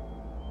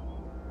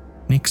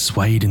 Nick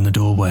swayed in the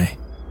doorway,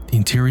 the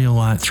interior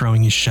light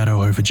throwing his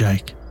shadow over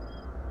Jake.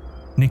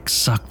 Nick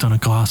sucked on a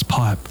glass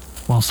pipe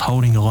whilst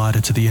holding a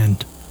lighter to the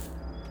end.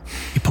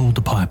 He pulled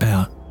the pipe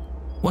out.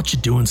 "What you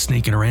doing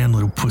sneaking around,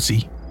 little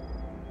pussy?"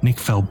 Nick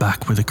fell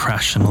back with a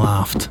crash and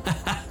laughed.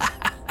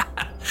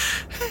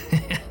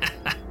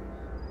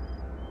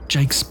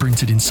 Jake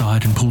sprinted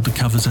inside and pulled the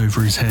covers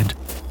over his head,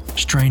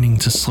 straining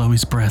to slow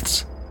his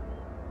breaths.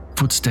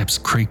 Footsteps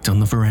creaked on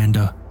the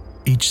veranda,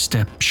 each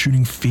step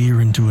shooting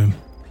fear into him.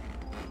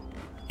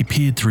 He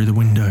peered through the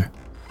window.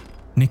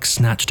 Nick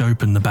snatched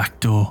open the back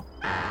door.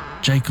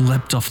 Jake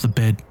leapt off the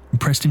bed and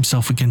pressed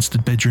himself against the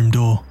bedroom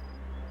door.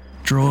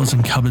 Drawers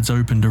and cupboards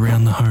opened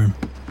around the home.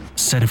 A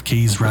set of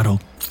keys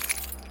rattled.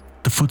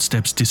 The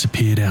footsteps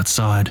disappeared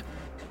outside.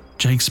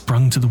 Jake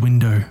sprung to the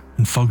window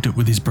and fogged it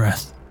with his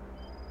breath.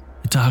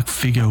 A dark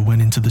figure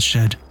went into the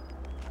shed.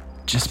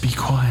 "Just be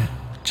quiet,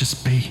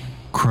 just be."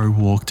 Crow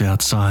walked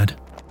outside.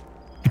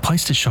 He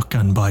placed a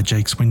shotgun by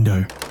Jake's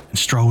window and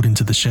strolled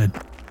into the shed.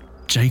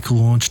 Jake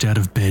launched out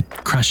of bed,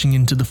 crashing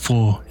into the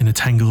floor in a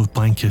tangle of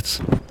blankets.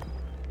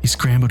 He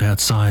scrambled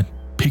outside,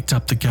 picked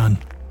up the gun,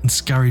 and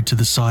scurried to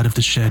the side of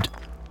the shed.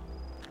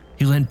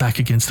 He leant back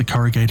against the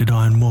corrugated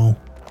iron wall.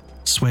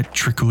 Sweat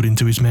trickled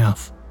into his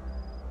mouth.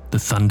 The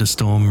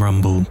thunderstorm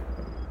rumbled.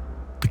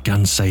 The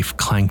gun safe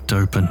clanked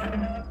open.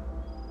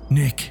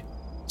 "Nick,"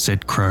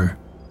 said Crow,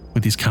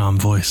 with his calm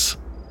voice.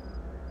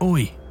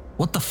 "Oi,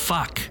 what the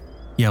fuck?"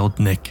 yelled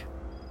Nick.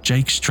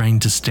 Jake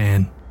strained to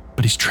stand,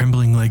 but his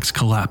trembling legs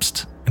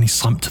collapsed and he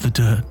slumped to the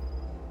dirt.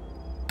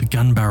 The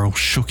gun barrel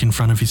shook in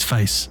front of his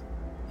face.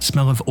 The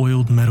smell of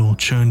oiled metal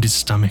churned his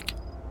stomach.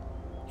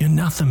 "You're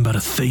nothing but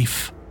a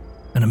thief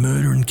and a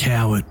murdering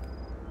coward."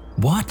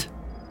 "What?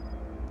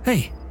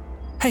 Hey,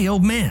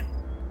 old man,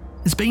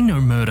 there's been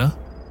no murder."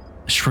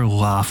 A shrill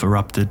laugh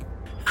erupted.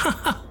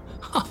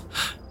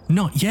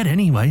 "Not yet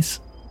anyways."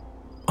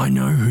 "I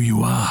know who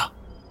you are."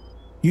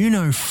 "You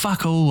know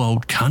fuck all,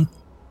 old cunt.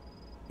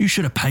 You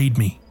should have paid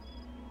me.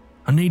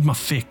 I need my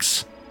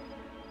fix.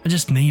 I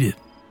just need it,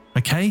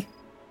 okay?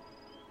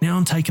 Now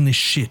I'm taking this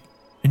shit,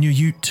 and your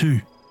ute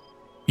too."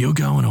 "You're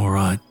going all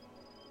right,"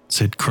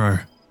 said Crow.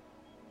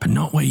 "But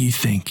not where you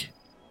think."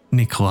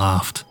 Nick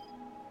laughed.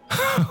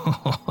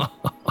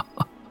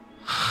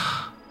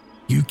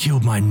 "You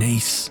killed my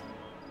niece."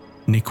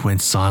 Nick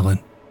went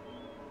silent.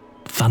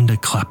 Thunder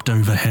clapped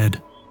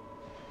overhead.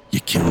 "You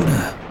killed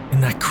her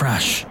in that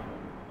crash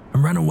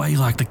and ran away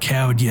like the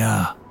coward you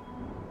are."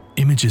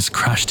 Images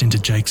crashed into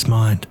Jake's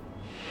mind.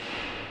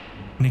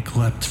 Nick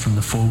leapt from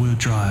the four-wheel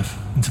drive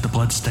into the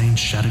blood-stained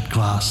shattered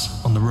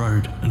glass on the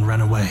road and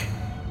ran away.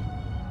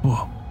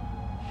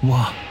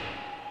 What?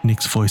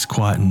 Nick's voice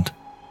quietened.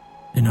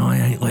 "And I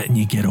ain't letting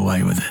you get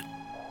away with it."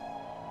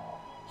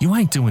 "You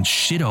ain't doing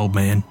shit, old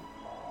man."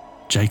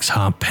 Jake's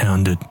heart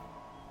pounded.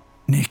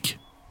 "Nick,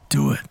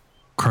 do it,"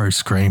 Crow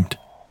screamed.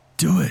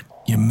 "Do it,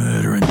 you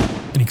murdering."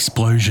 An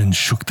explosion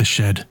shook the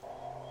shed.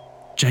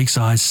 Jake's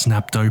eyes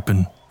snapped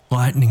open.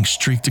 Lightning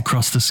streaked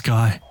across the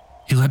sky.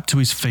 He leapt to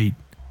his feet.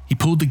 He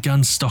pulled the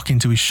gun stock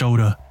into his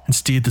shoulder and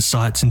steered the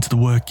sights into the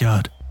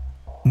workyard.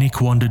 Nick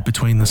wandered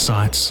between the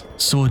sights,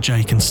 saw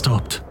Jake and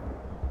stopped.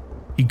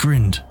 He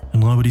grinned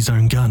and lowered his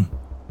own gun.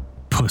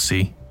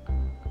 "Pussy."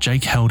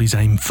 Jake held his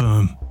aim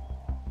firm.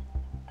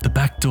 The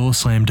back door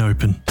slammed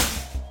open.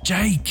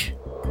 "Jake!"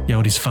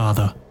 yelled his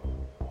father.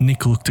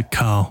 Nick looked at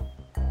Carl.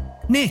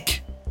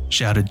 "Nick!"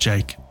 shouted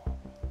Jake.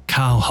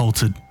 Carl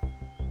halted.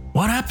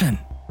 "What happened?"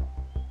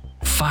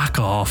 "Fuck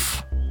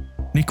off."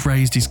 Nick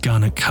raised his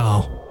gun at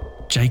Carl.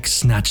 Jake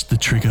snatched the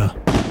trigger.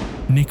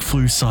 Nick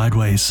flew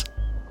sideways.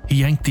 He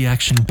yanked the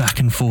action back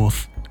and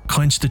forth,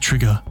 clenched the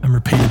trigger and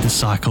repeated the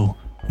cycle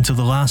until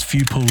the last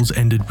few pulls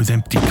ended with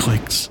empty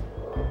clicks.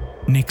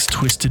 Nick's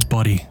twisted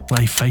body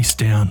lay face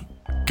down,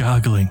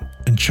 gargling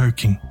and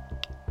choking.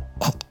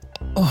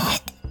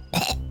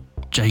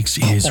 Jake's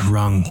ears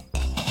rung.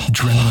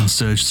 Adrenaline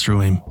surged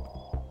through him.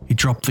 He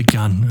dropped the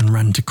gun and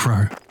ran to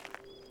Crow.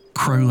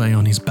 Crow lay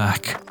on his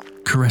back,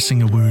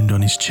 caressing a wound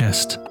on his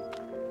chest.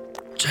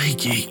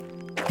 "Jakey,"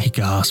 he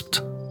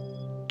gasped.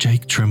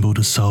 Jake trembled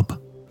a sob.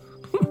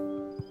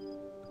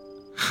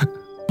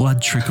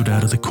 Blood trickled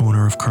out of the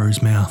corner of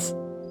Crow's mouth.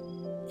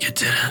 "You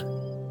did it."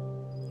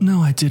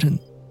 "No, I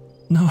didn't.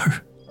 No,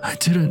 I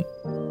didn't.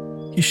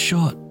 You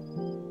shot.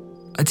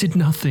 I did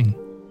nothing."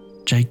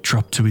 Jake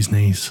dropped to his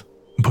knees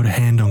and put a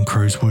hand on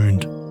Crow's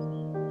wound.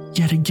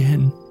 "Yet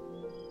again.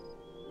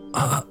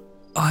 I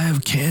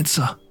have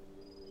cancer.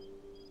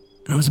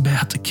 And it was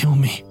about to kill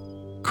me,"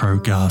 Crow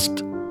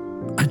gasped.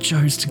 "I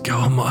chose to go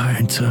on my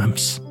own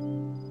terms."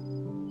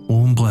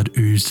 Warm blood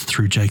oozed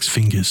through Jake's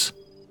fingers.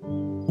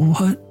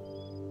 "What?"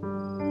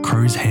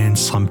 Crow's hand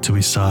slumped to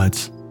his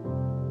sides.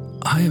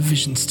 "I have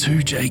visions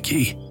too,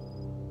 Jakey.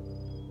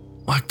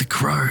 Like the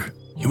crow,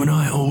 you and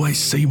I always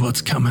see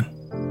what's coming."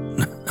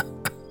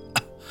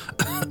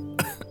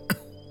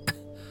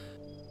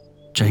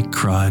 Jake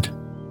cried.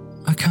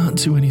 "I can't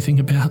do anything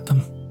about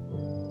them."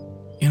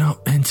 "You're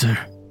not meant to."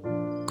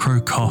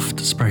 Crow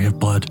coughed a spray of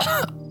blood.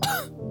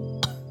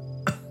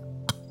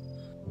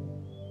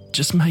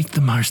 "Just make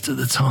the most of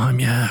the time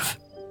you have.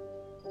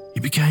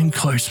 You became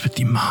close with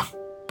your mum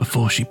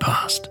before she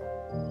passed.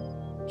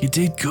 You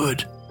did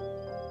good."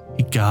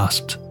 He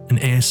gasped,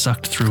 and air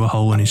sucked through a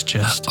hole in his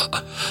chest.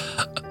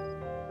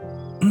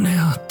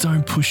 "Now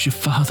don't push your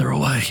father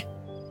away."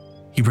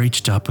 He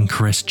reached up and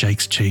caressed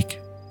Jake's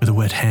cheek with a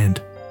wet hand.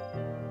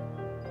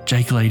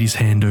 Jake laid his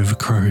hand over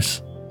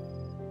Crow's.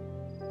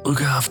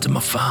 "Look after my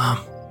farm."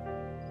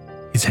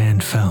 His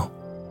hand fell.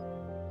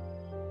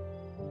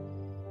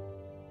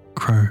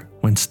 Crow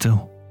went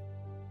still.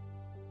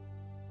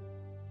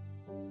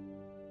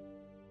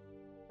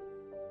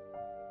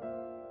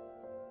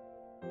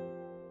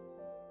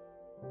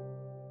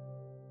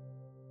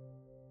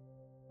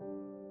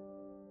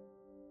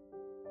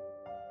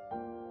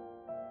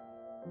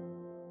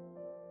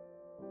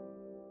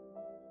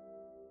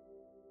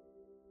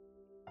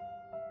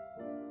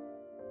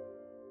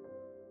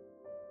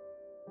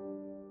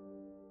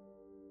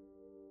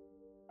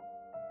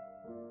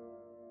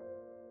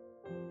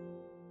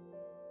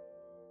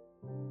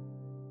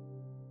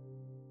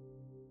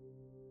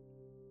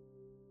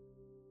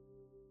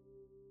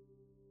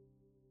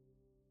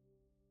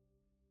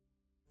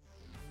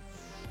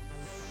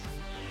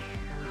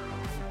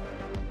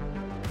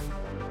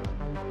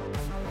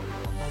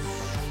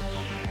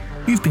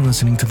 You've been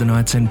listening to the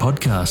Night's End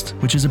podcast,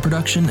 which is a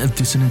production of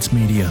Dissonance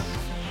Media.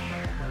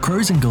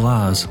 Crows and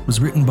Galahs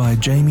was written by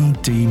Jamie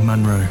D.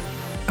 Munro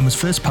and was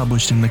first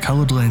published in The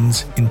Coloured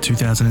Lens in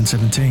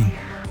 2017.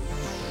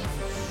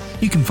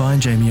 You can find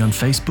Jamie on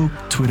Facebook,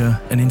 Twitter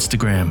and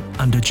Instagram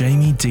under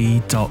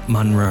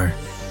jamie.d.munro.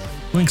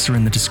 Links are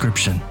in the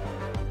description.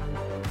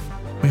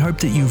 We hope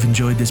that you've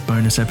enjoyed this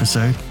bonus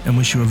episode and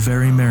wish you a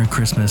very Merry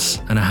Christmas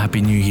and a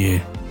Happy New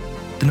Year.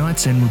 The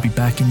Night's End will be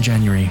back in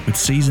January with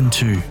Season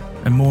 2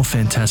 and more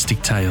fantastic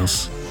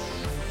tales.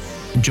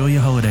 Enjoy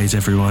your holidays,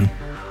 everyone.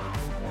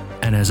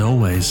 And as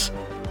always,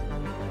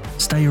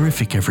 stay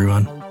horrific,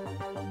 everyone.